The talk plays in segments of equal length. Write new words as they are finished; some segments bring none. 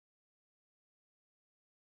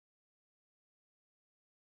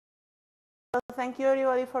thank you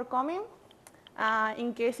everybody for coming.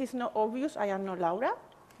 In case it's not obvious, I am not Laura.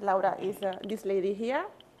 Laura is this lady here.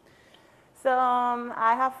 So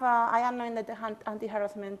I am in the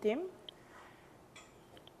anti-harassment team.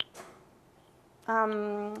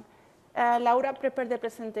 Laura prepared the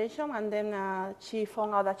presentation, and then she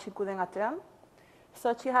found out that she couldn't attend.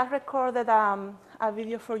 So she has recorded a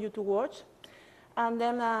video for you to watch. And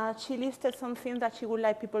then she listed some things that she would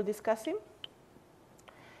like people discussing.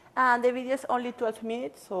 The video is only 12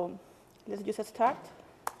 minutes, so let's just start.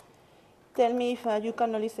 Tell me if you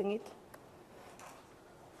cannot listen it.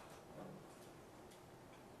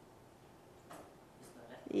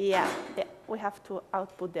 Yeah, we have to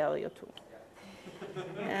output the audio too.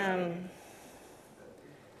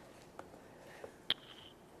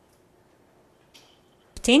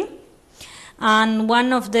 And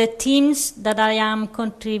one of the teams that I am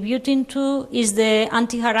contributing to is the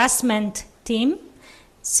anti-harassment team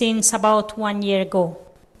since about 1 year ago,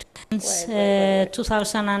 since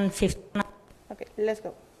 2015. Okay, let's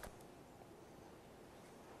go.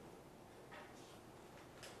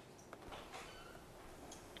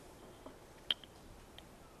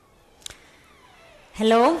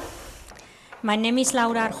 Hello, my name is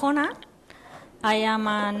Laura Arjona. I am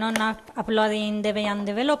a non-uploading Debian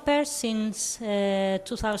developer since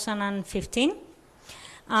 2015.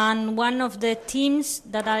 And one of the teams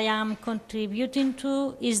that I am contributing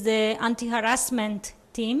to is the anti-harassment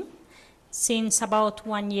team since about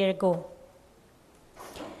 1 year ago.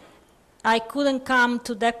 I couldn't come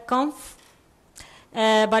to DebConf,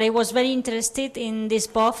 but I was very interested in this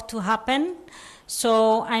BoF to happen.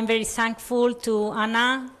 So I'm very thankful to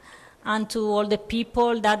Ana and to all the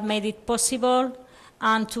people that made it possible,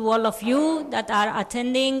 and to all of you that are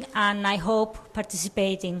attending and I hope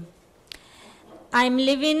participating. I'm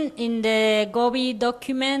leaving in the Gobi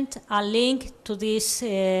document a link to this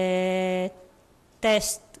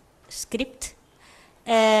test script.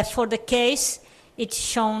 For the case, it's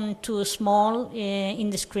shown too small in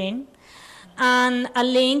the screen, and a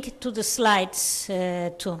link to the slides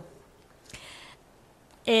too.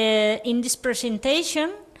 In this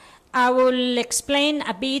presentation, I will explain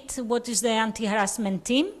a bit what is the anti-harassment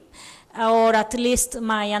team, or at least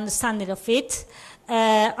my understanding of it.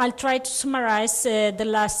 I'll try to summarize the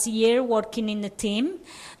last year working in the team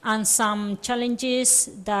and some challenges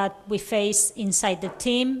that we face inside the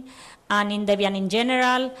team and in Debian in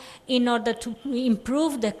general in order to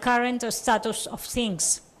improve the current status of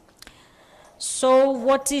things. So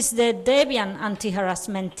what is the Debian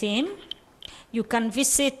anti-harassment team? You can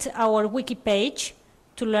visit our wiki page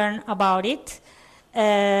to learn about it.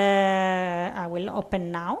 I will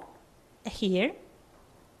open now here.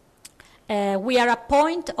 We are a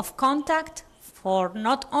point of contact for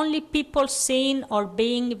not only people seeing or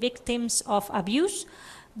being victims of abuse,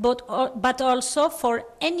 but also for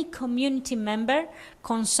any community member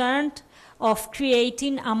concerned of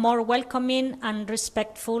creating a more welcoming and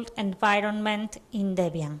respectful environment in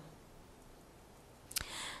Debian.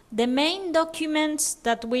 The main documents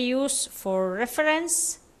that we use for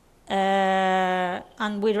reference,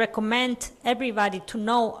 and we recommend everybody to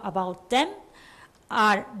know about them,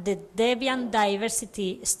 are the Debian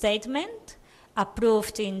Diversity Statement,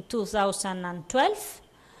 approved in 2012,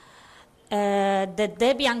 the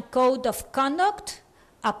Debian Code of Conduct,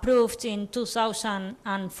 approved in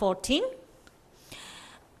 2014,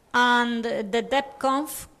 and the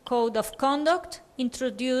DebConf Code of Conduct,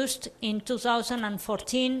 introduced in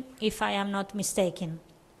 2014, if I am not mistaken.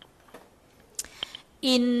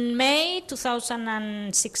 In May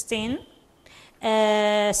 2016,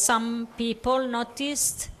 some people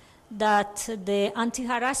noticed that the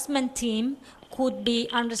anti-harassment team could be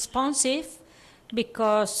unresponsive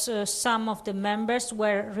because some of the members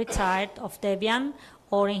were retired of Debian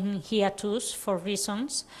or in hiatus for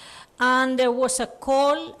reasons. And there was a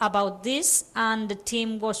call about this, and the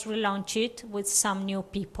team was relaunched with some new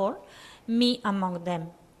people, me among them.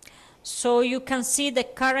 So you can see the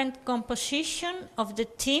current composition of the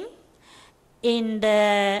team in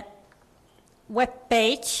the web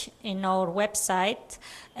page in our website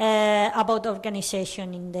about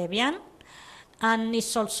organization in Debian, and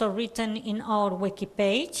it's also written in our wiki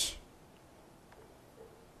page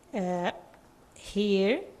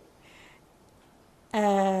here.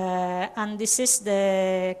 And this is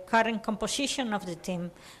the current composition of the team: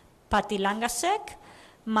 Patti Langasek,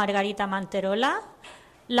 Margarita Manterola,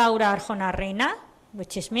 Laura Arjona Reina,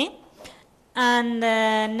 which is me, and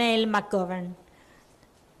Neil McGovern.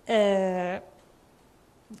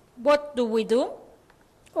 What do we do,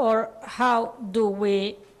 or how do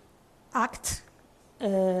we act?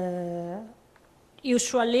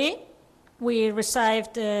 Usually, we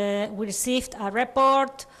received a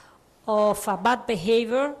report of a bad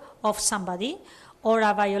behavior of somebody or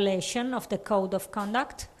a violation of the code of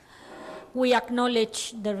conduct. We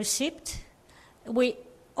acknowledge the receipt. We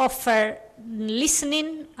offer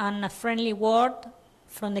listening and a friendly word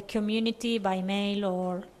from the community by mail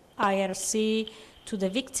or IRC to the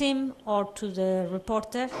victim or to the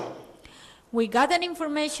reporter. We gather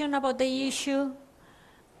information about the issue,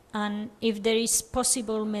 and if there is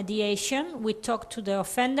possible mediation, we talk to the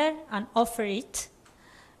offender and offer it.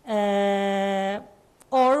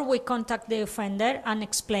 Or we contact the offender and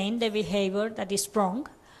explain the behavior that is wrong,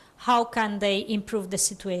 how can they improve the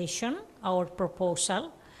situation, our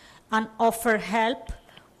proposal, and offer help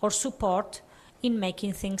or support in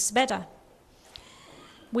making things better.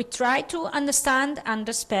 We try to understand and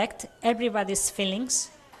respect everybody's feelings.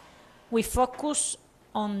 We focus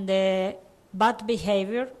on the bad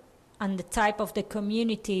behavior and the type of the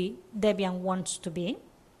community Debian wants to be.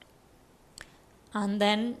 And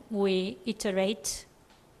then we iterate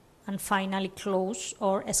and finally close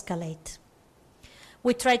or escalate.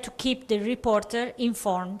 We try to keep the reporter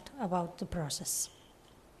informed about the process.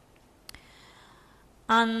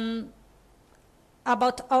 And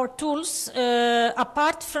about our tools,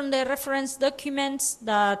 apart from the reference documents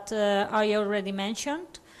that I already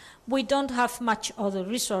mentioned, we don't have much other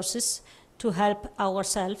resources to help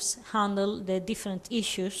ourselves handle the different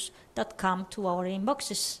issues that come to our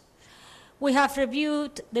inboxes. We have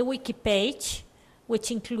reviewed the wiki page,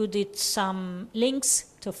 which included some links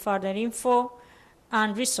to further info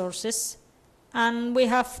and resources, and we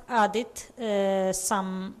have added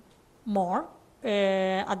some more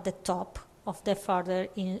at the top of the further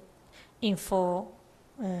info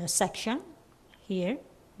section here.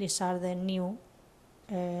 These are the new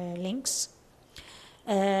links.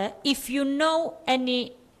 If you know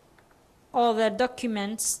any other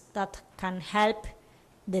documents that can help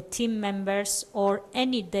the team members or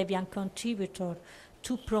any Debian contributor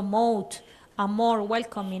to promote a more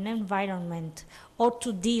welcoming environment or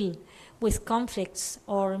to deal with conflicts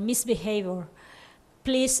or misbehavior,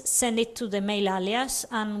 please send it to the mail alias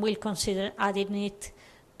and we'll consider adding it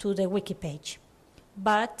to the wiki page.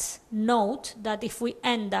 But note that if we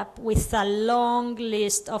end up with a long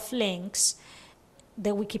list of links,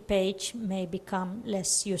 the wiki page may become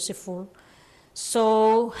less useful.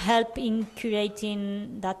 So help in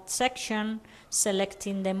curating that section,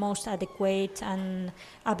 selecting the most adequate and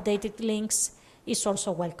updated links is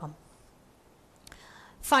also welcome.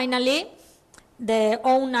 Finally, the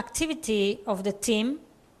own activity of the team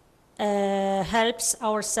helps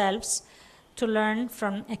ourselves to learn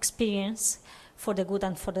from experience for the good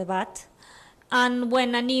and for the bad. And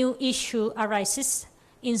when a new issue arises,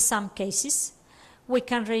 in some cases, we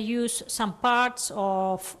can reuse some parts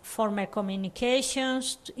of former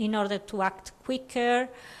communications in order to act quicker,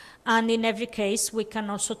 and in every case we can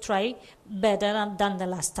also try better than the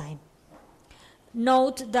last time.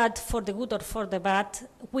 Note that for the good or for the bad,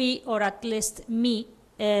 we, or at least me,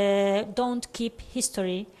 don't keep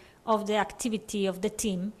history of the activity of the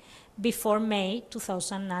team before May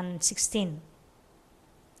 2016.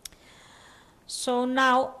 So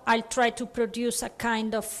now I'll try to produce a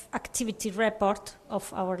kind of activity report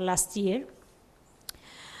of our last year.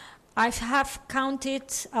 I have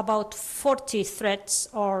counted about 40 threads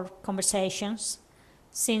or conversations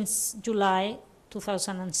since July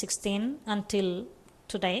 2016 until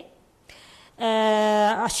today.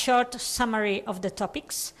 A short summary of the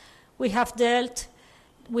topics. We have dealt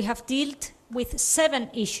with 7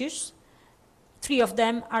 issues. 3 of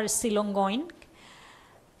them are still ongoing.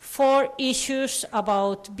 4 issues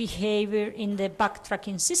about behavior in the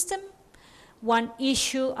backtracking system, 1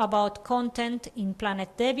 issue about content in Planet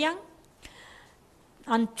Debian,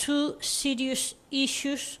 and 2 serious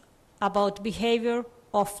issues about behavior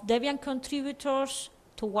of Debian contributors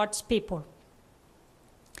towards people.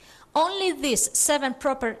 Only these 7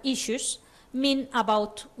 proper issues mean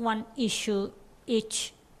about 1 issue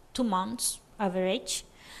each 2 months average.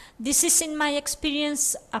 This is, in my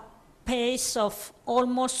experience, a pace of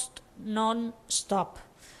almost non-stop,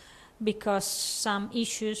 because some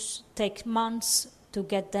issues take months to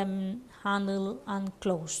get them handled and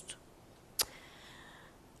closed.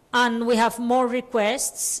 And we have more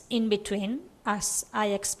requests in between, as I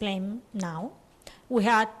explain now. We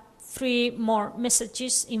had 3 more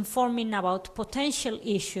messages informing about potential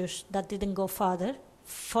issues that didn't go further,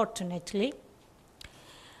 fortunately.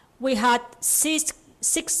 We had 6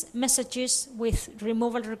 messages with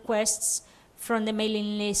removal requests from the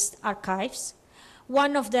mailing list archives.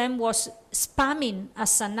 1 of them was spamming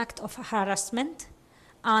as an act of harassment,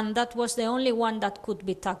 and that was the only one that could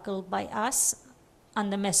be tackled by us.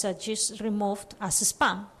 and the message is removed as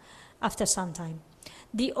spam after some time.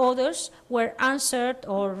 The others were answered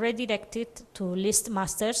or redirected to list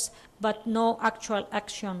masters, but no actual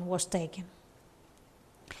action was taken.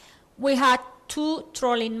 We had 2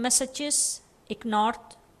 trolling messages ignored,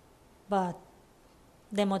 but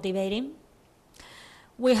demotivating.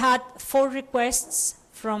 We had 4 requests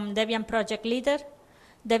from Debian project leader,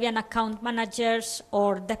 Debian account managers,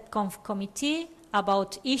 or DebConf committee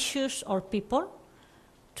about issues or people,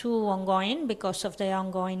 2 ongoing because of the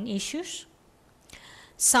ongoing issues.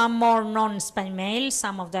 Some more non-spam mail,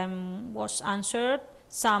 some of them was answered,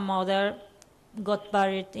 some other got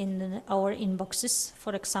buried in our inboxes.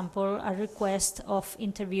 For example, a request of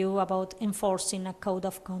interview about enforcing a code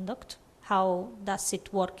of conduct. How does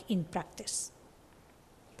it work in practice?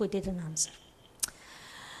 We didn't answer.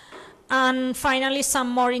 And finally,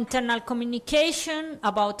 some more internal communication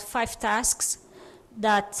about 5 tasks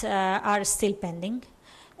that are still pending.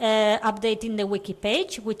 Updating the wiki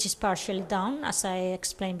page, which is partially done, as I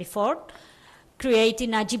explained before.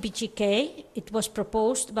 Creating a GPGK, it was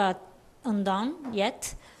proposed but undone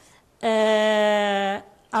yet.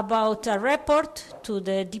 About a report to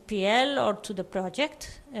the DPL or to the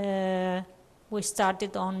project. We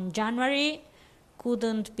started on January,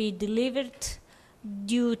 couldn't be delivered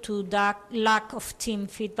due to the lack of team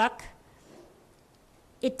feedback.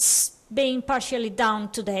 It's being partially done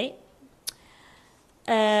today.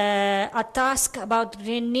 A task about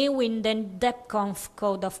renewing the DebConf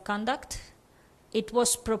code of conduct. It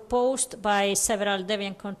was proposed by several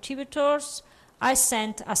Debian contributors. I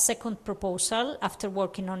sent a second proposal after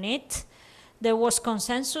working on it. There was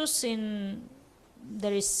consensus in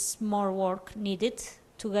there is more work needed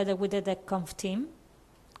together with the DebConf team.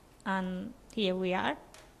 And here we are.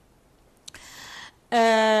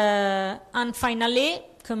 And finally,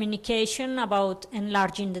 communication about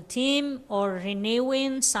enlarging the team or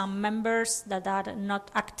renewing some members that are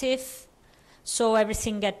not active. So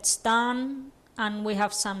everything gets done and we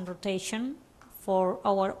have some rotation for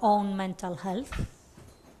our own mental health.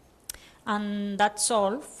 And that's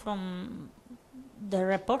all from the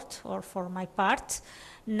report or for my part.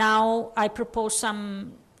 Now I propose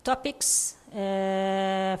some topics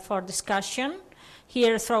for discussion.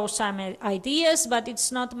 Here throw some ideas, but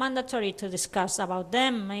it's not mandatory to discuss about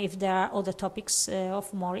them if there are other topics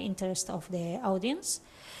of more interest of the audience.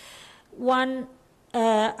 One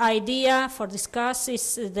idea for discuss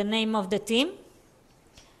is the name of the team.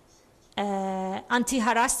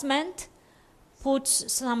 Anti-harassment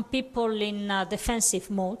puts some people in a defensive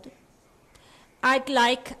mode. I'd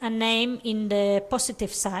like a name in the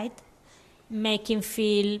positive side, making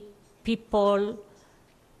people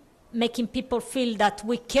feel that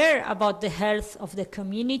we care about the health of the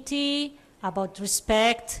community, about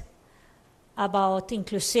respect, about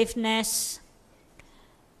inclusiveness.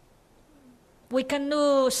 We can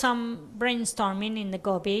do some brainstorming in the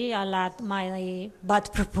Gobi. I'll add my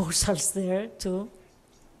bad proposals there too.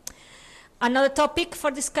 Another topic for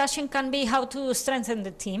discussion can be how to strengthen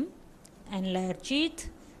the team, enlarge it,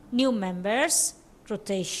 new members,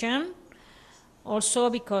 rotation, also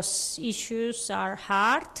because issues are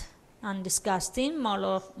hard and disgusting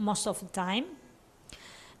most of the time.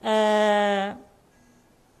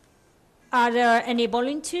 Are there any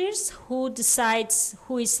volunteers who decides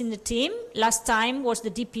who is in the team? Last time was the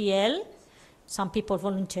DPL. Some people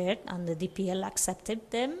volunteered and the DPL accepted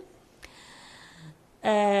them.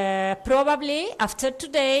 Probably after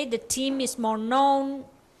today the team is more known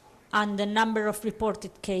and the number of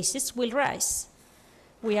reported cases will rise.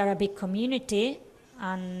 We are a big community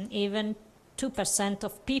and even 2%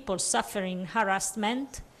 of people suffering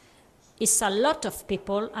harassment is a lot of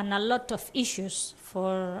people and a lot of issues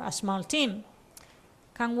for a small team.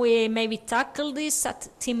 Can we maybe tackle this at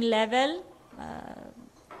team level?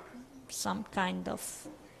 Some kind of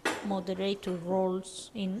moderator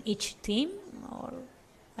roles in each team, or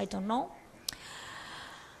I don't know.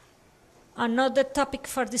 Another topic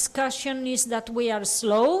for discussion is that we are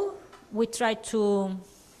slow. We try to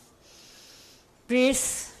breathe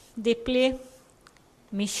deeply,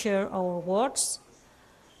 measure our words,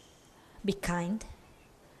 be kind,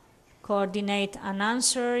 coordinate an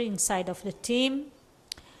answer inside of the team.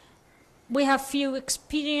 We have few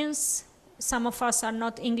experience. Some of us are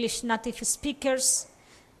not English native speakers,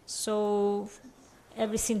 so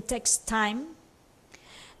everything takes time.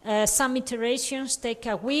 Some iterations take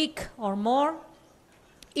a week or more.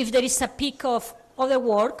 If there is a peak of other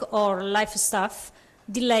work or life stuff,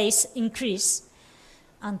 delays increase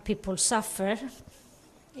and people suffer.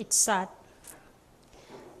 It's sad.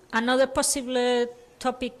 Another possible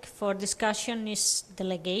topic for discussion is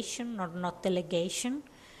delegation or not delegation.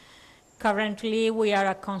 Currently, we are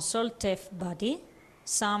a consultative body.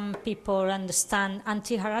 Some people understand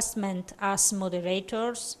anti-harassment as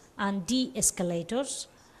moderators and de-escalators.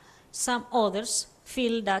 Some others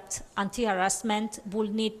feel that anti-harassment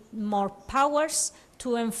will need more powers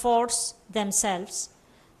to enforce themselves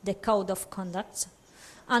the code of conduct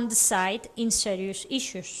and decide in serious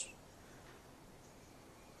issues.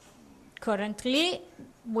 Currently,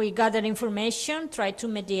 we gather information, try to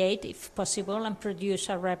mediate if possible, and produce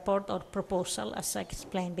a report or proposal, as I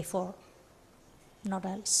explained before. Not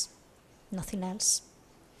else, nothing else.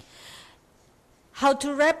 How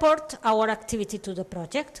to report our activity to the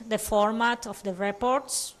project, the format of the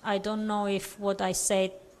reports. I don't know if what I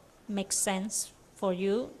said makes sense for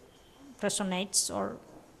you, resonates, or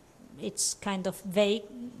it's kind of vague.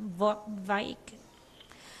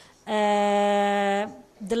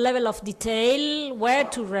 The level of detail, where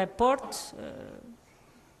to report.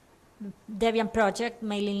 Debian project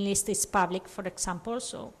mailing list is public, for example,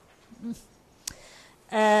 so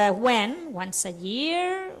when, once a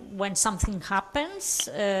year, when something happens,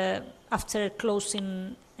 after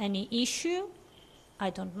closing any issue,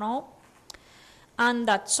 I don't know. And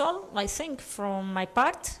that's all, I think, from my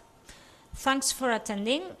part. Thanks for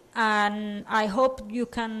attending, and I hope you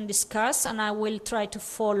can discuss, and I will try to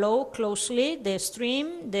follow closely the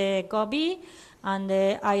stream, the GOBI, and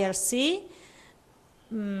the IRC.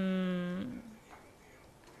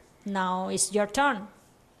 Now it's your turn.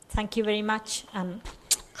 Thank you very much, and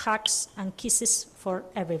hugs and kisses for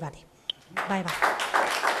everybody. Bye-bye.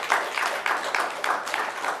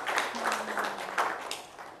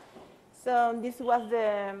 So this was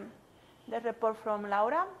the report from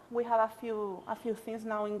Laura. We have a few things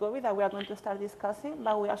now in GOBI that we are going to start discussing,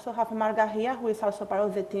 but we also have Marga here, who is also part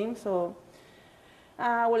of the team. So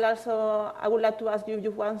I would like to ask you if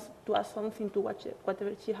you want to add something to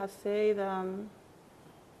whatever she has said. Not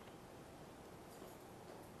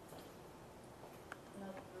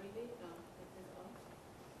really. It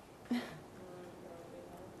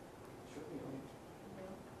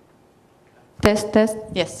is on. Test.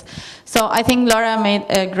 Yes. So I think Laura made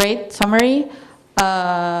a great summary,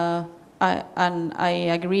 and I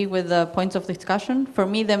agree with the points of discussion. For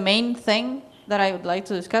me, the main thing that I would like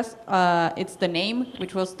to discuss, it's the name,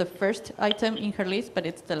 which was the first item in her list, but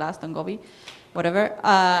it's the last on GOBI, whatever.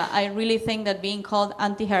 I really think that being called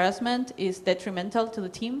anti-harassment is detrimental to the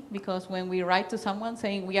team, because when we write to someone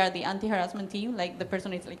saying we are the anti-harassment team, like the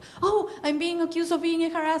person is like, oh, I'm being accused of being a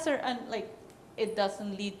harasser, and like, it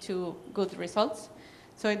doesn't lead to good results.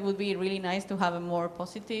 So it would be really nice to have a more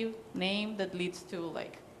positive name that leads to,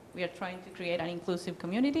 like, we are trying to create an inclusive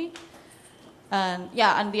community. And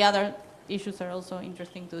yeah, and the other issues are also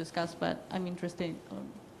interesting to discuss, but I'm interested in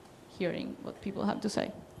hearing what people have to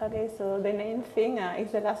say. Okay, so the name thing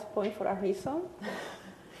is the last point for a reason.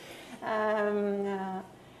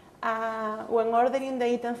 When ordering the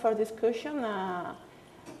items for discussion,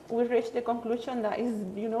 we reached the conclusion that is,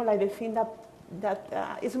 like the thing that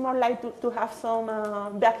it's more like to have some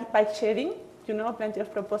bike sharing, plenty of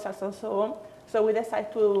proposals and so on. So we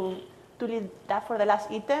decided to leave that for the last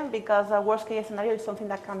item, because a worst case scenario is something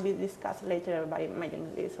that can be discussed later by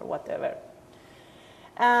mailing list or whatever.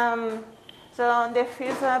 So the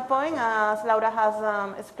first point, as Laura has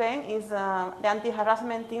explained, is the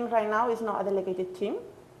anti-harassment team right now is not a delegated team.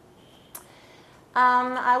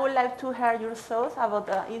 I would like to hear your thoughts about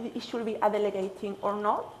if it should be a delegated team or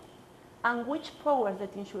not, and which powers the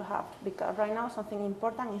team should have, because right now something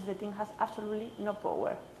important is the team has absolutely no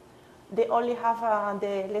power. They only have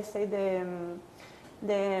let's say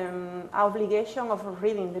the obligation of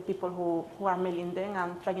reading the people who are mailing them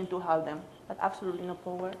and trying to help them, but absolutely no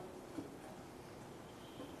power.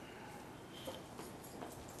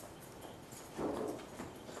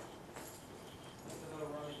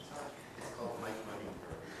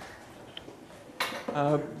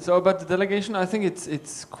 So about the delegation, I think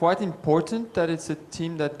it's quite important that it's a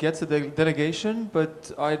team that gets a delegation,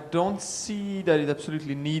 but I don't see that it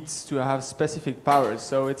absolutely needs to have specific powers.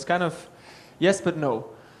 So it's kind of yes but no.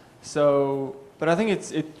 So, but I think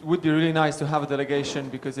it would be really nice to have a delegation,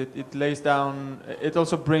 because it lays down, it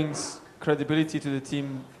also brings credibility to the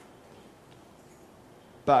team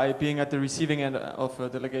by being at the receiving end of a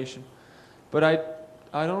delegation. But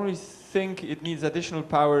I don't really think it needs additional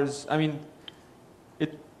powers. I mean,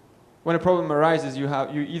 when a problem arises, you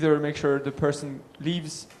either make sure the person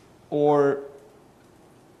leaves, or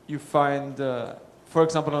you find, for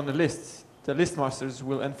example, on the list masters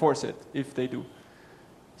will enforce it if they do.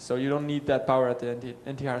 So you don't need that power at the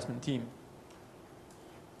anti-harassment team.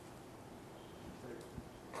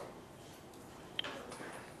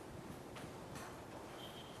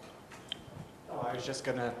 was just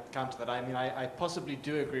going to counter that. I mean, I possibly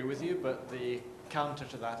do agree with you, but the counter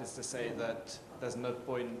to that is to say that there's no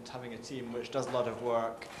point having a team which does a lot of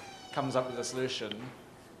work, comes up with a solution,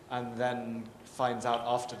 and then finds out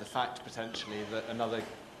after the fact, potentially, that another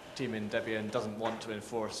team in Debian doesn't want to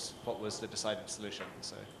enforce what was the decided solution.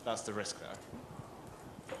 So that's the risk there.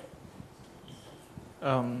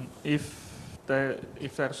 If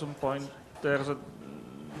there's some point, there's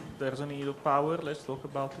a need of power, let's talk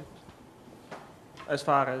about it. As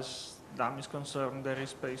far as DAM is concerned, there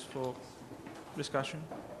is space for discussion.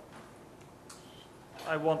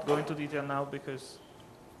 I won't go into detail now because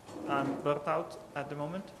I'm burnt out at the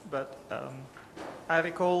moment, but I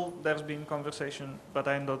recall there's been conversation, but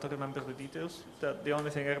I don't remember the details. The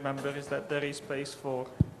only thing I remember is that there is space for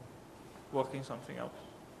working something out.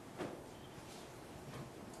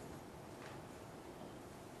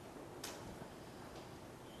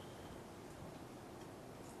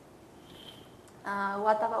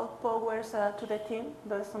 What about powers to the team?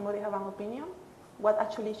 Does somebody have an opinion? What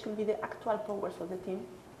actually should be the actual powers of the team?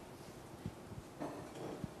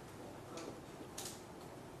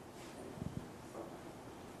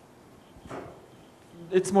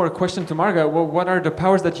 It's more a question to Marga. Well, what are the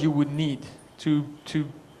powers that you would need to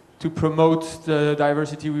promote the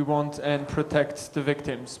diversity we want and protect the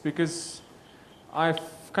victims? Because I've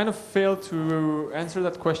kind of failed to answer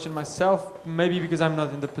that question myself, maybe because I'm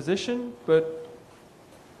not in the position, but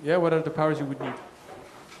yeah, what are the powers you would need?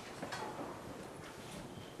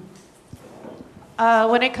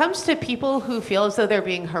 When it comes to people who feel as though they're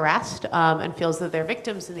being harassed and feels that they're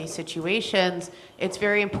victims in these situations, it's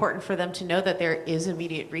very important for them to know that there is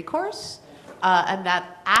immediate recourse and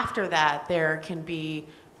that after that there can be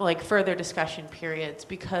like further discussion periods,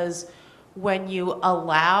 because when you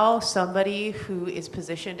allow somebody who is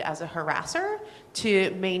positioned as a harasser to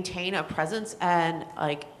maintain a presence and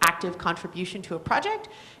like active contribution to a project,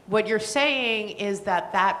 what you're saying is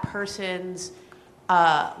that that person's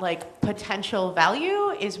like potential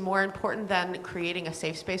value is more important than creating a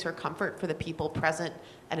safe space or comfort for the people present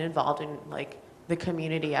and involved in like the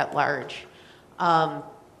community at large. The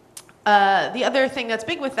other thing that's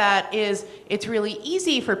big with that is it's really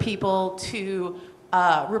easy for people to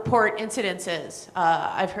report incidences.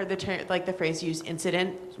 I've heard the term, like the phrase used,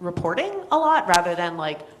 incident reporting a lot rather than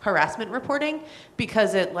like harassment reporting,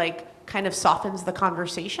 because it like kind of softens the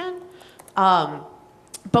conversation.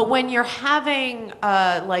 But when you're having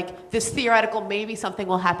like this theoretical, maybe something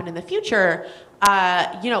will happen in the future,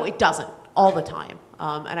 you know, it doesn't all the time.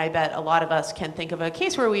 And I bet a lot of us can think of a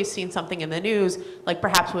case where we've seen something in the news, like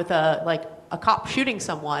perhaps with a cop shooting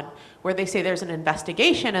someone, where they say there's an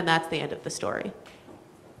investigation and that's the end of the story.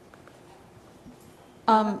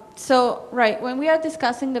 So, right, when we are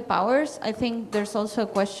discussing the powers, I think there's also a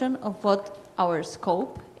question of what our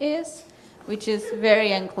scope is, which is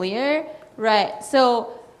very unclear. Right,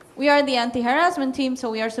 so we are the anti-harassment team, so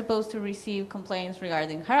we are supposed to receive complaints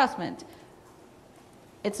regarding harassment.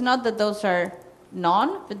 It's not that those are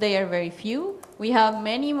none, but they are very few. We have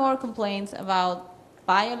many more complaints about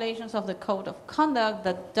violations of the code of conduct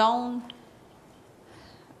that don't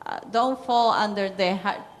fall under the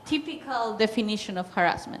typical definition of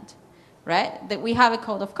harassment, right? That we have a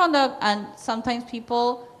code of conduct, and sometimes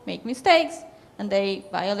people make mistakes, and they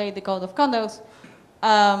violate the code of conduct.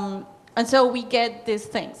 And so we get this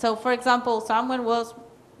thing. So for example, someone was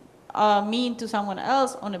mean to someone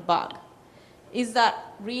else on a bug. Is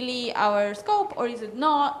that really our scope, or is it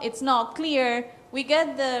not? It's not clear. We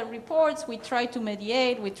get the reports, we try to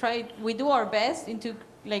mediate, we do our best into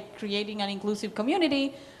like creating an inclusive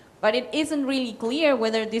community, but it isn't really clear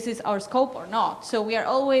whether this is our scope or not. So we are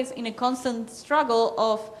always in a constant struggle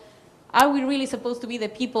of, are we really supposed to be the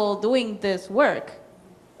people doing this work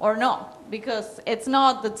or not? Because it's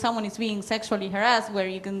not that someone is being sexually harassed where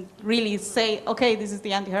you can really say, okay, this is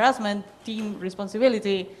the anti-harassment team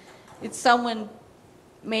responsibility. It's someone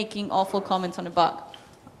making awful comments on a bug.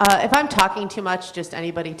 If I'm talking too much, just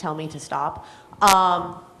anybody tell me to stop.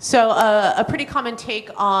 So a pretty common take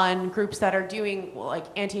on groups that are doing like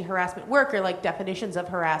anti-harassment work or like definitions of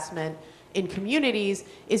harassment in communities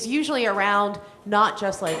is usually around not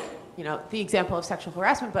just like, you know, the example of sexual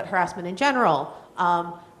harassment, but harassment in general.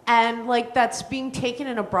 And like that's being taken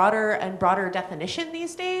in a broader and broader definition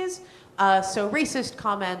these days. So racist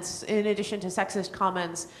comments, in addition to sexist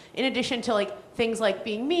comments, in addition to like things like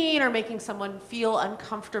being mean or making someone feel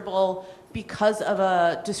uncomfortable because of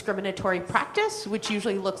a discriminatory practice, which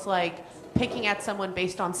usually looks like picking at someone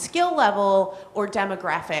based on skill level or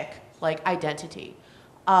demographic like identity.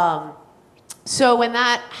 So when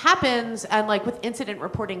that happens, and like with incident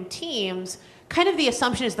reporting teams, kind of the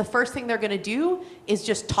assumption is the first thing they're going to do is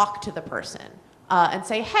just talk to the person. and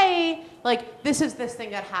say, hey, like, this is this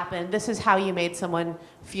thing that happened. This is how you made someone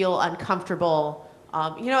feel uncomfortable.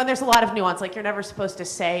 You know, and there's a lot of nuance. Like, you're never supposed to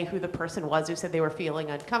say who the person was who said they were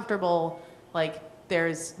feeling uncomfortable. Like,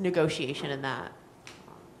 there's negotiation in that.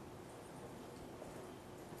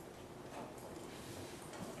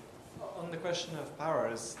 On the question of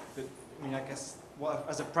powers, I mean, I guess,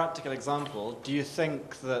 as a practical example, do you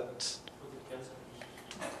think that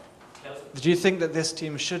this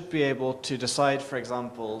team should be able to decide, for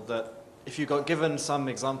example, that if you got given some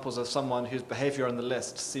examples of someone whose behavior on the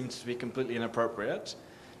list seems to be completely inappropriate,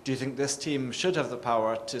 do you think this team should have the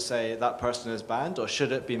power to say that person is banned, or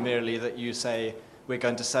should it be merely that you say, we're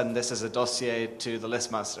going to send this as a dossier to the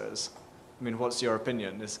list masters? I mean, what's your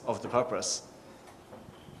opinion of the purpose?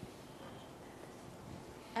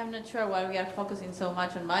 I'm not sure why we are focusing so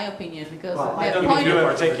much on my opinion, because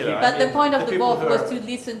the point of the BoF was to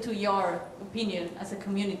listen to your opinion as a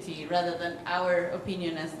community rather than our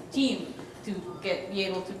opinion as a team, to be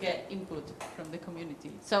able to get input from the community.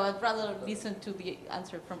 So I'd rather listen to the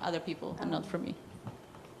answer from other people and not from me.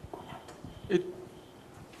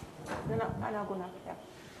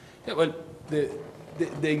 Yeah, well,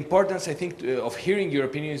 the importance, I think, of hearing your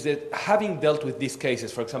opinion is that having dealt with these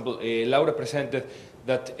cases, for example, Laura presented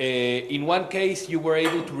that in one case you were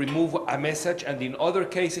able to remove a message, and in other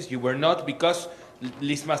cases you were not because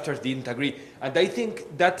list masters didn't agree. And I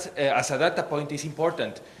think that as a data point is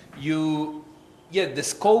important. The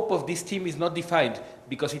scope of this team is not defined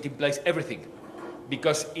because it implies everything.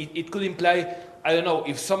 Because it could imply, I don't know,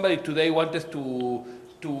 if somebody today wanted to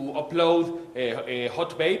upload a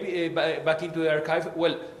hot babe back into the archive,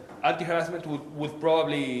 well, anti-harassment would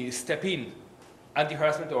probably step in.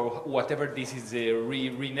 Anti-harassment or whatever this is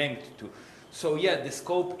renamed to. So yeah, the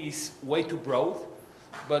scope is way too broad,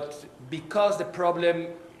 but because the problem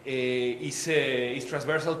is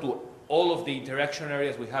transversal to all of the interaction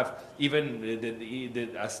areas we have, even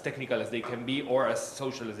as technical as they can be or as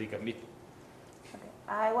social as they can be. Okay.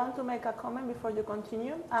 I want to make a comment before you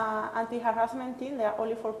continue. Anti-harassment team, they are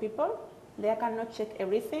only 4 people. They cannot check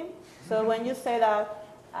everything. So when you say that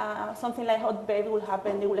something like hot babe will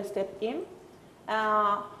happen, they will step in.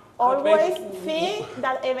 Always think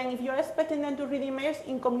that even if you're expecting them to read emails,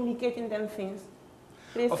 in communicating them things.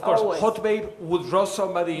 Please, of course, always. hot babe would draw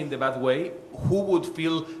somebody in the bad way who would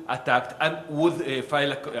feel attacked and would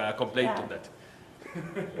file a complaint on that.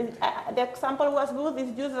 The example was good.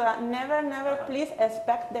 It's just that never, please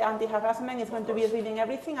expect the anti-harassment is going to be reading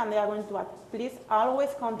everything and they are going to act. Please always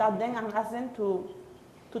contact them and ask them to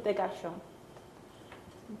take action.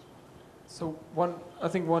 So I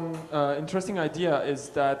think one interesting idea is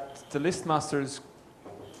that the list masters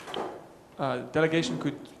delegation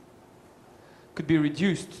could be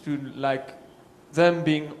reduced to like them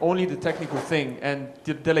being only the technical thing and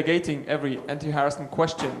delegating every anti-harassment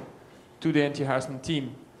question to the anti-harassment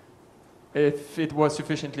team if it was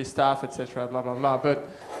sufficiently staffed, etc., blah, blah, blah.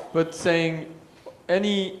 But saying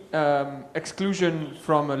any exclusion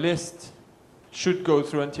from a list should go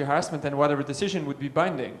through anti-harassment, and whatever decision would be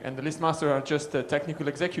binding. And the list masters are just technical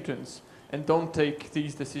executants and don't take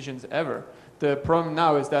these decisions ever. The problem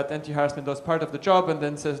now is that anti-harassment does part of the job and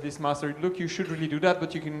then says list master, look, you should really do that,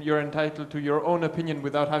 but you're entitled to your own opinion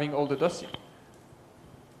without having all the dossier.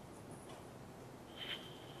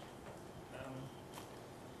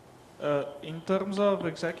 In terms of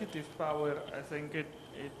executive power, I think it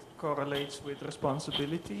correlates with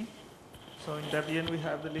responsibility. So in Debian, we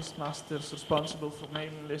have the list masters responsible for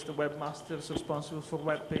mailing list, the webmasters responsible for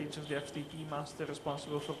web pages, the FTP master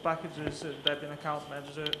responsible for packages, the Debian account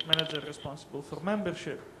manager responsible for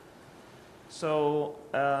membership. So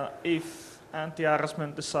if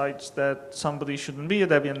anti-harassment decides that somebody shouldn't be a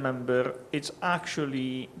Debian member, it's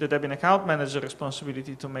actually the Debian account manager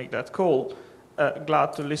responsibility to make that call.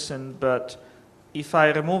 Glad to listen, but if I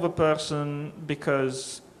remove a person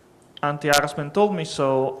because anti-harassment told me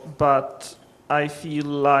so, but I feel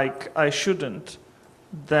like I shouldn't,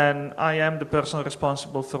 then I am the person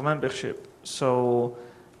responsible for membership. So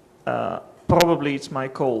probably it's my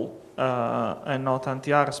call and not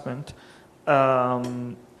anti-harassment.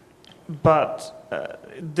 But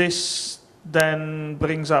this then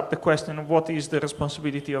brings up the question of what is the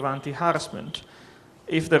responsibility of anti-harassment?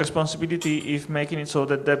 If the responsibility is making it so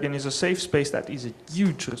that Debian is a safe space, that is a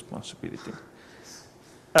huge responsibility.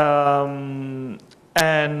 And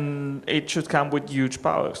it should come with huge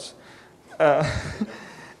powers.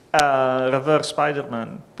 Reverse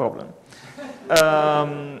Spider-Man problem.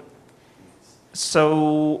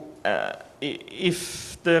 So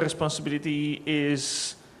if the responsibility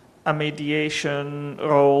is a mediation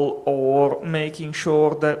role or making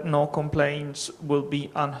sure that no complaints will be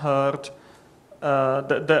unheard,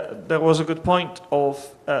 there was a good point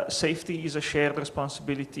of safety is a shared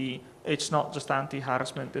responsibility. It's not just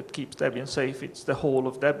anti-harassment that keeps Debian safe, it's the whole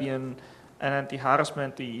of Debian, and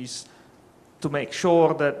anti-harassment is to make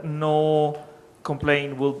sure that no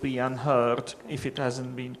complaint will be unheard if it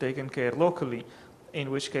hasn't been taken care locally, in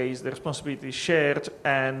which case the responsibility is shared,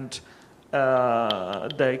 and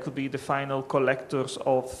they could be the final collectors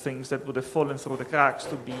of things that would have fallen through the cracks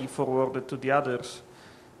to be forwarded to the others.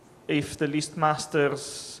 If the list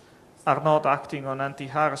masters are not acting on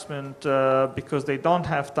anti-harassment because they don't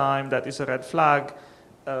have time, that is a red flag.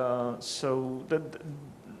 So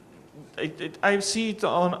I see it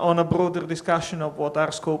on a broader discussion of what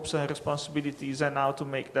are scopes and responsibilities and how to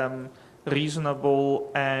make them reasonable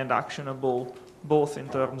and actionable, both in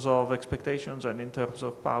terms of expectations and in terms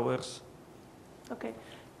of powers. Okay.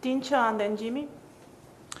 Tincho and then Jimmy.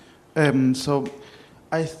 So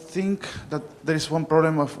I think that there is one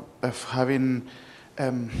problem of having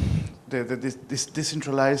this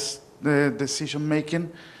decentralized decision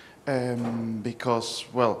making because,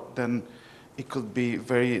 well, then it could be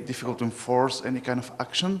very difficult to enforce any kind of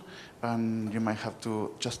action, and you might have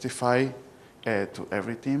to justify to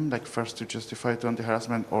every team, like first to justify to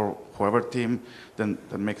anti-harassment or whoever team then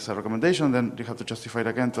that makes a recommendation, then you have to justify it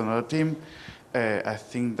again to another team. I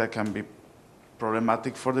think that can be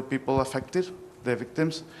problematic for the people affected, the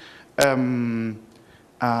victims. And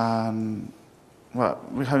well,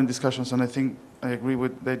 we're having discussions, and I think I agree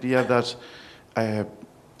with the idea that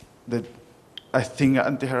I think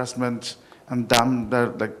anti-harassment and DAM,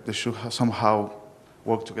 they should somehow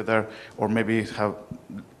work together, or maybe have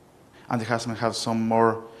anti-harassment have some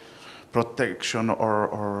more protection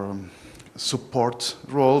or support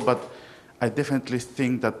role. But I definitely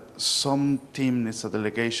think that some team needs a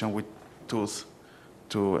delegation with tooth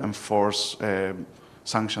to enforce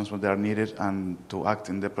sanctions when they are needed and to act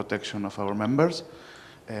in the protection of our members.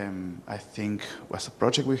 I think as a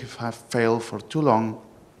project we have failed for too long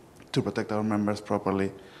to protect our members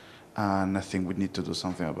properly, and I think we need to do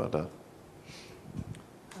something about that.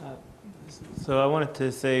 So I wanted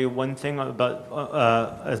to say one thing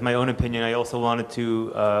about, as my own opinion. I also wanted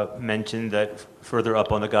to mention that further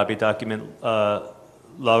up on the Gabi document,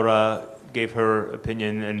 Laura gave her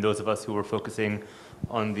opinion, and those of us who were focusing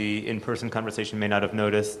on the in-person conversation may not have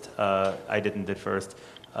noticed. I didn't at first.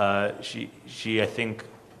 She I think,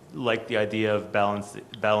 liked the idea of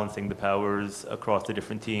balancing the powers across the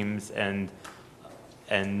different teams, and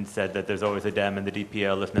said that there's always a DAM and the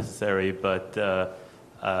DPL if necessary, but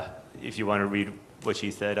if you want to read what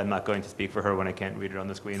she said, I'm not going to speak for her when I can't read it on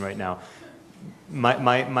the screen right now.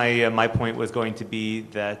 My point was going to be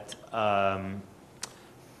that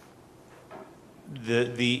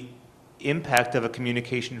the impact of a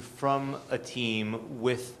communication from a team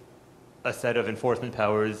with a set of enforcement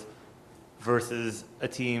powers versus a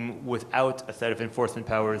team without a set of enforcement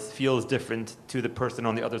powers feels different to the person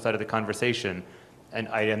on the other side of the conversation. And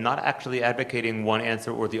I am not actually advocating one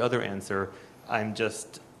answer or the other answer. I'm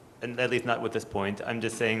just, and at least not with this point, I'm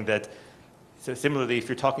just saying that, so similarly, if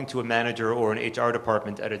you're talking to a manager or an HR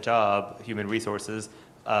department at a job, human resources,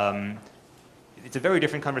 it's a very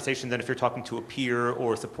different conversation than if you're talking to a peer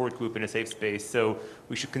or a support group in a safe space. So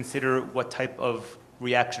we should consider what type of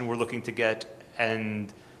reaction we're looking to get,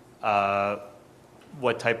 and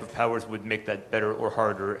what type of powers would make that better or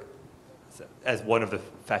harder as one of the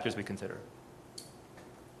factors we consider.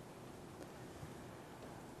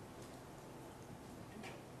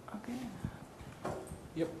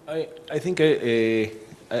 Yep, I think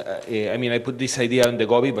I mean I put this idea on the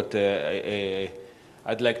Gobi, but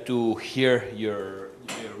I'd like to hear your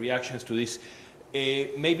reactions to this.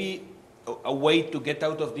 Maybe a way to get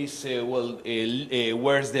out of this,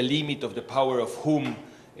 where's the limit of the power of whom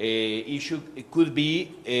issue? It could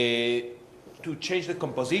be to change the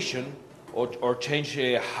composition or change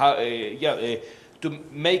how, to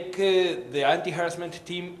make the anti-harassment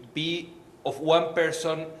team be of one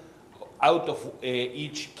person out of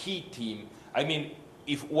each key team. I mean,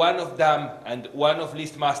 if one of them and one of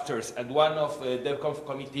list masters and one of DebConf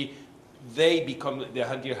committee, they become the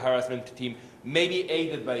anti-harassment team, maybe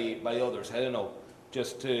aided by others. I don't know.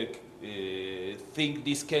 Just think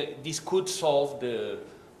this could solve the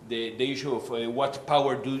issue of what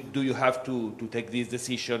power do you have to take this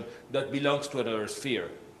decision that belongs to another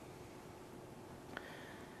sphere.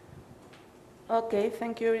 Okay,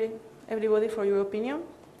 thank you everybody for your opinion.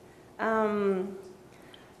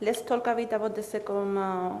 Let's talk a bit about the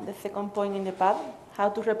second point in the path, how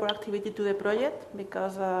to report activity to the project,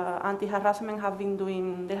 because anti-harassment have been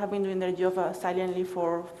doing their job silently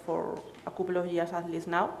for a couple of years at least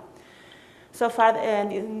now. So far,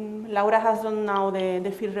 Laura has done now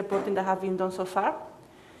the field reporting that has been done so far.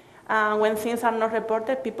 When things are not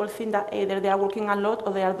reported, people think that either they are working a lot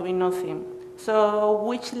or they are doing nothing. So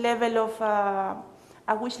which level of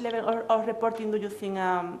reporting do you think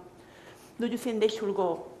they should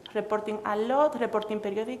go? Reporting a lot, reporting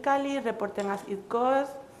periodically, reporting as it goes?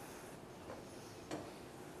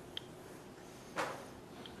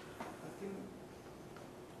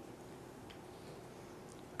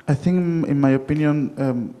 I think, in my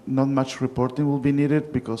opinion, not much reporting will be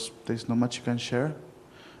needed because there's not much you can share.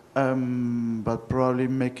 But probably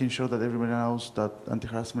making sure that everybody knows that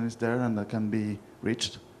anti-harassment is there and that can be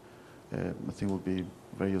reached, I think will be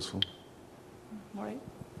very useful. Maureen?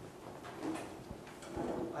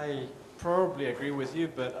 I probably agree with you,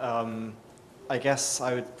 but I guess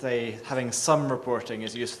I would say having some reporting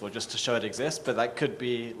is useful just to show it exists, but that could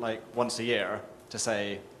be like once a year to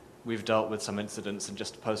say we've dealt with some incidents and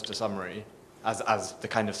just post a summary as the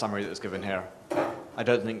kind of summary that was given here. I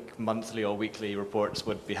don't think monthly or weekly reports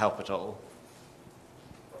would be help at all.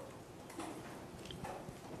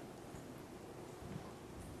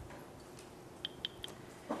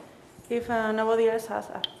 If nobody else has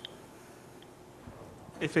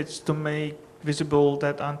If it's to make visible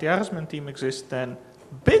that anti-harassment team exists, then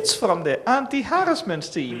bits from the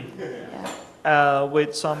anti-harassment team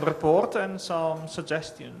with some report and some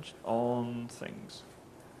suggestions on things.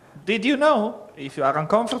 Did you know, if you are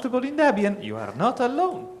uncomfortable in Debian, you are not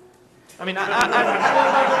alone? I mean,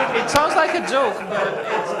 it sounds like a joke, but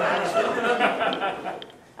it's actually...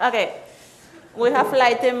 Okay, we have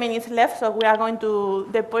like 10 minutes left, so we are going to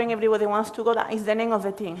the point everybody wants to go. That is the name of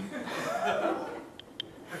the team.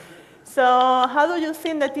 So, how do you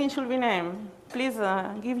think the team should be named? Please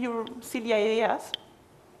give your silly ideas.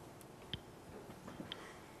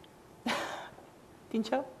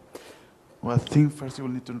 Tincho? Well, I think first you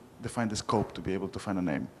will need to define the scope to be able to find a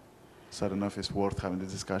name. So I don't know if it's worth having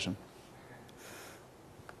this discussion.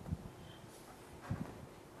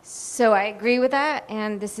 So I agree with that,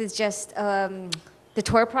 and this is just, the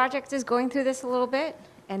TOR project is going through this a little bit,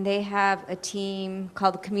 and they have a team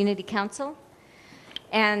called the Community Council,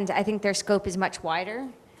 and I think their scope is much wider.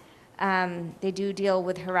 They do deal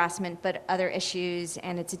with harassment, but other issues,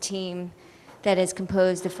 and it's a team that is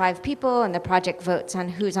composed of 5 people, and the project votes on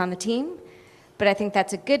who's on the team. But I think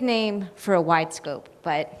that's a good name for a wide scope,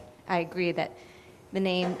 but I agree that the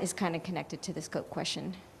name is kind of connected to the scope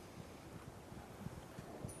question.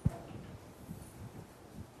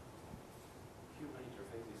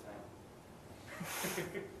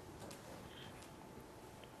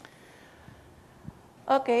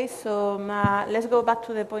 Okay, so let's go back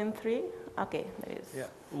to the point 3. Okay, there is. Yeah.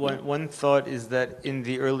 One thought is that in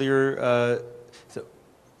the earlier,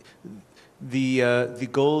 the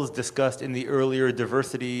goals discussed in the earlier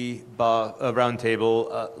diversity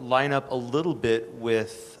roundtable line up a little bit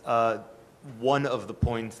with one of the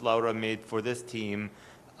points Laura made for this team,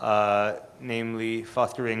 namely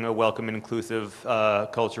fostering a welcome and inclusive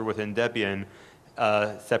culture within Debian,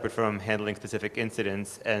 separate from handling specific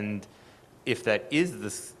incidents. And if that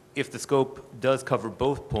is if the scope does cover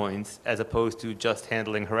both points as opposed to just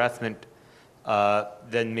handling harassment,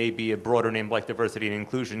 then maybe a broader name like diversity and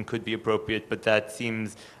inclusion could be appropriate. But that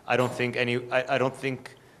seems, I don't think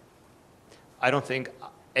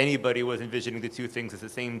anybody was envisioning the two things as the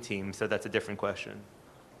same team. So that's a different question.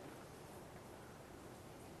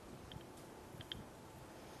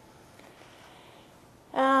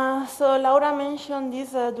 So Laura mentioned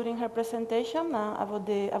this during her presentation about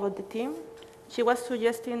the team. She was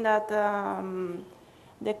suggesting that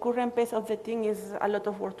the current pace of the team is a lot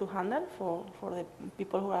of work to handle for the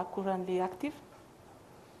people who are currently active.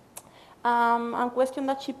 And question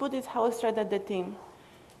that she put is how straightened the team.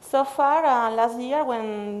 So far, last year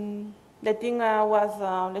when the team was,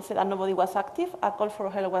 let's say that nobody was active, a call for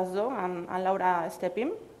help was done and Laura stepped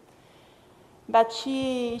in. But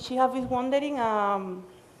she has been wondering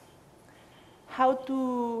how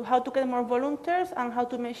to get more volunteers and how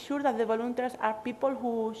to make sure that the volunteers are people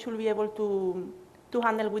who should be able to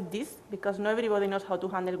handle with this, because not everybody knows how to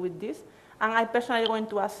handle with this. And I personally going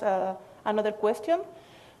to ask another question.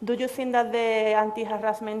 Do you think that the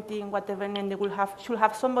anti-harassment team, whatever name they will have, should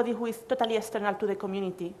have somebody who is totally external to the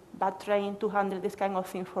community, but trying to handle this kind of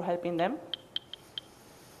things for helping them?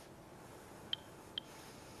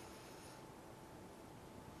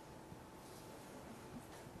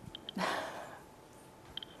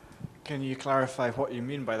 Can you clarify what you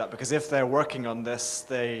mean by that? Because if they're working on this,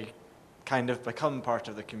 they kind of become part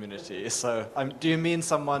of the community. So do you mean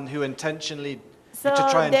someone who intentionally, to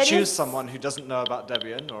try and choose someone who doesn't know about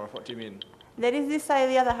Debian, or what do you mean? There is this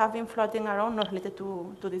idea that has been floating around, not related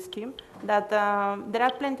to this team, that there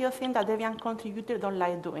are plenty of things that Debian contributors don't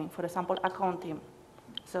like doing. For example, accounting.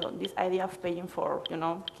 So this idea of paying for,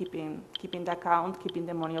 keeping the account, keeping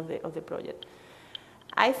the money of the project.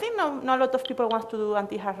 I think not a lot of people want to do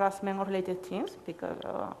anti-harassment or related things because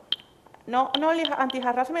not only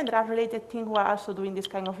anti-harassment, there are related teams who are also doing this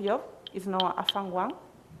kind of job. It's not a fun one.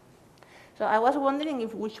 So I was wondering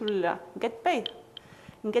if we should get paid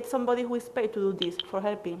and get somebody who is paid to do this for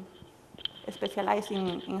helping,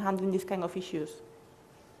 specializing in handling this kind of issues.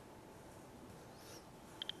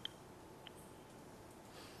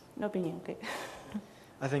 No opinion, okay.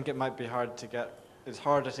 I think it might be it's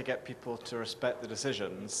harder to get people to respect the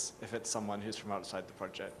decisions if it's someone who's from outside the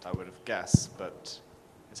project, I would have guessed, but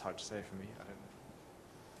it's hard to say for me, I don't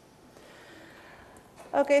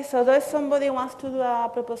know. Okay, so there's somebody who wants to do a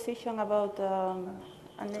proposition about,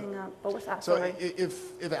 and then, what was that? So Sorry.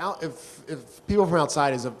 if people from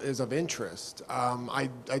outside is of interest, I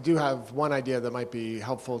do have one idea that might be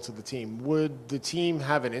helpful to the team. Would the team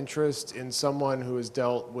have an interest in someone who has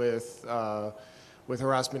dealt with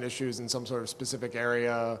harassment issues in some sort of specific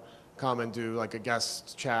area, come and do like a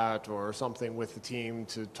guest chat or something with the team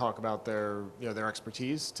to talk about their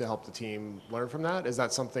expertise to help the team learn from that? Is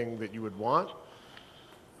that something that you would want?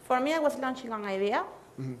 For me, I was launching an idea.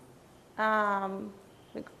 Mm-hmm.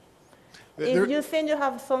 If you think you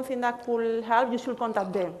have something that could help, you should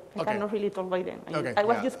contact them. I Okay. cannot really talk by them. Okay, I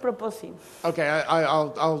was yeah. just proposing. Okay,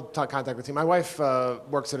 I'll contact the team. My wife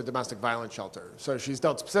works at a domestic violence shelter, so she's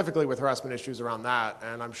dealt specifically with harassment issues around that,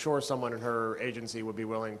 and I'm sure someone in her agency would be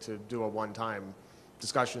willing to do a one-time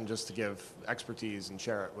discussion just to give expertise and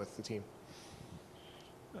share it with the team.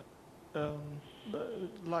 I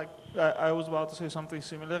was about to say something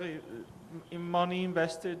similar. Money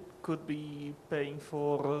invested could be paying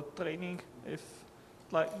for training, if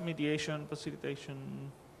like mediation,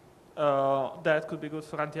 facilitation, that could be good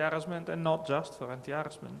for anti-harassment and not just for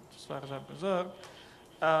anti-harassment, as far as I'm concerned.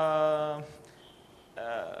 Yeah.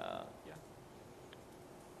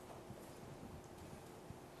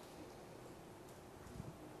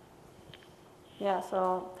 Yeah,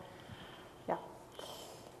 so, yeah.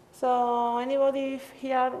 So anybody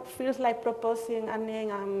here feels like proposing a name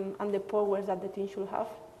and the powers that the team should have?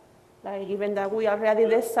 Like, given that we already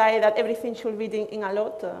decide that everything should be in a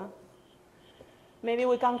lot, maybe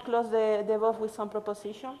we can close the BoF with some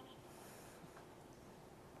proposition?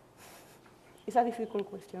 It's a difficult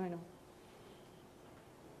question, I know.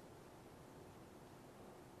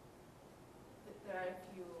 There are a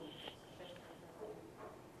few.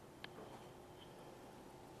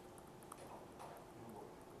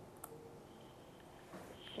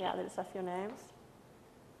 Yeah, there's a few names.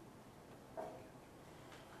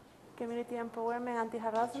 Community empowerment,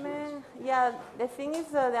 anti-harassment. Yeah, the thing is,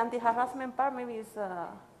 the anti-harassment part maybe is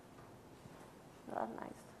not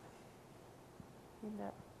nice. In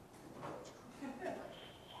there.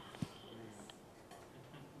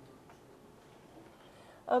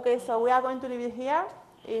 Okay, so we are going to leave it here.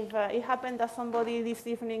 If it happened that somebody this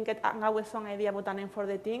evening get some idea about a name for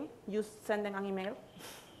the team, just send them an email.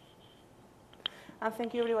 And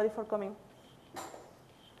thank you everybody for coming.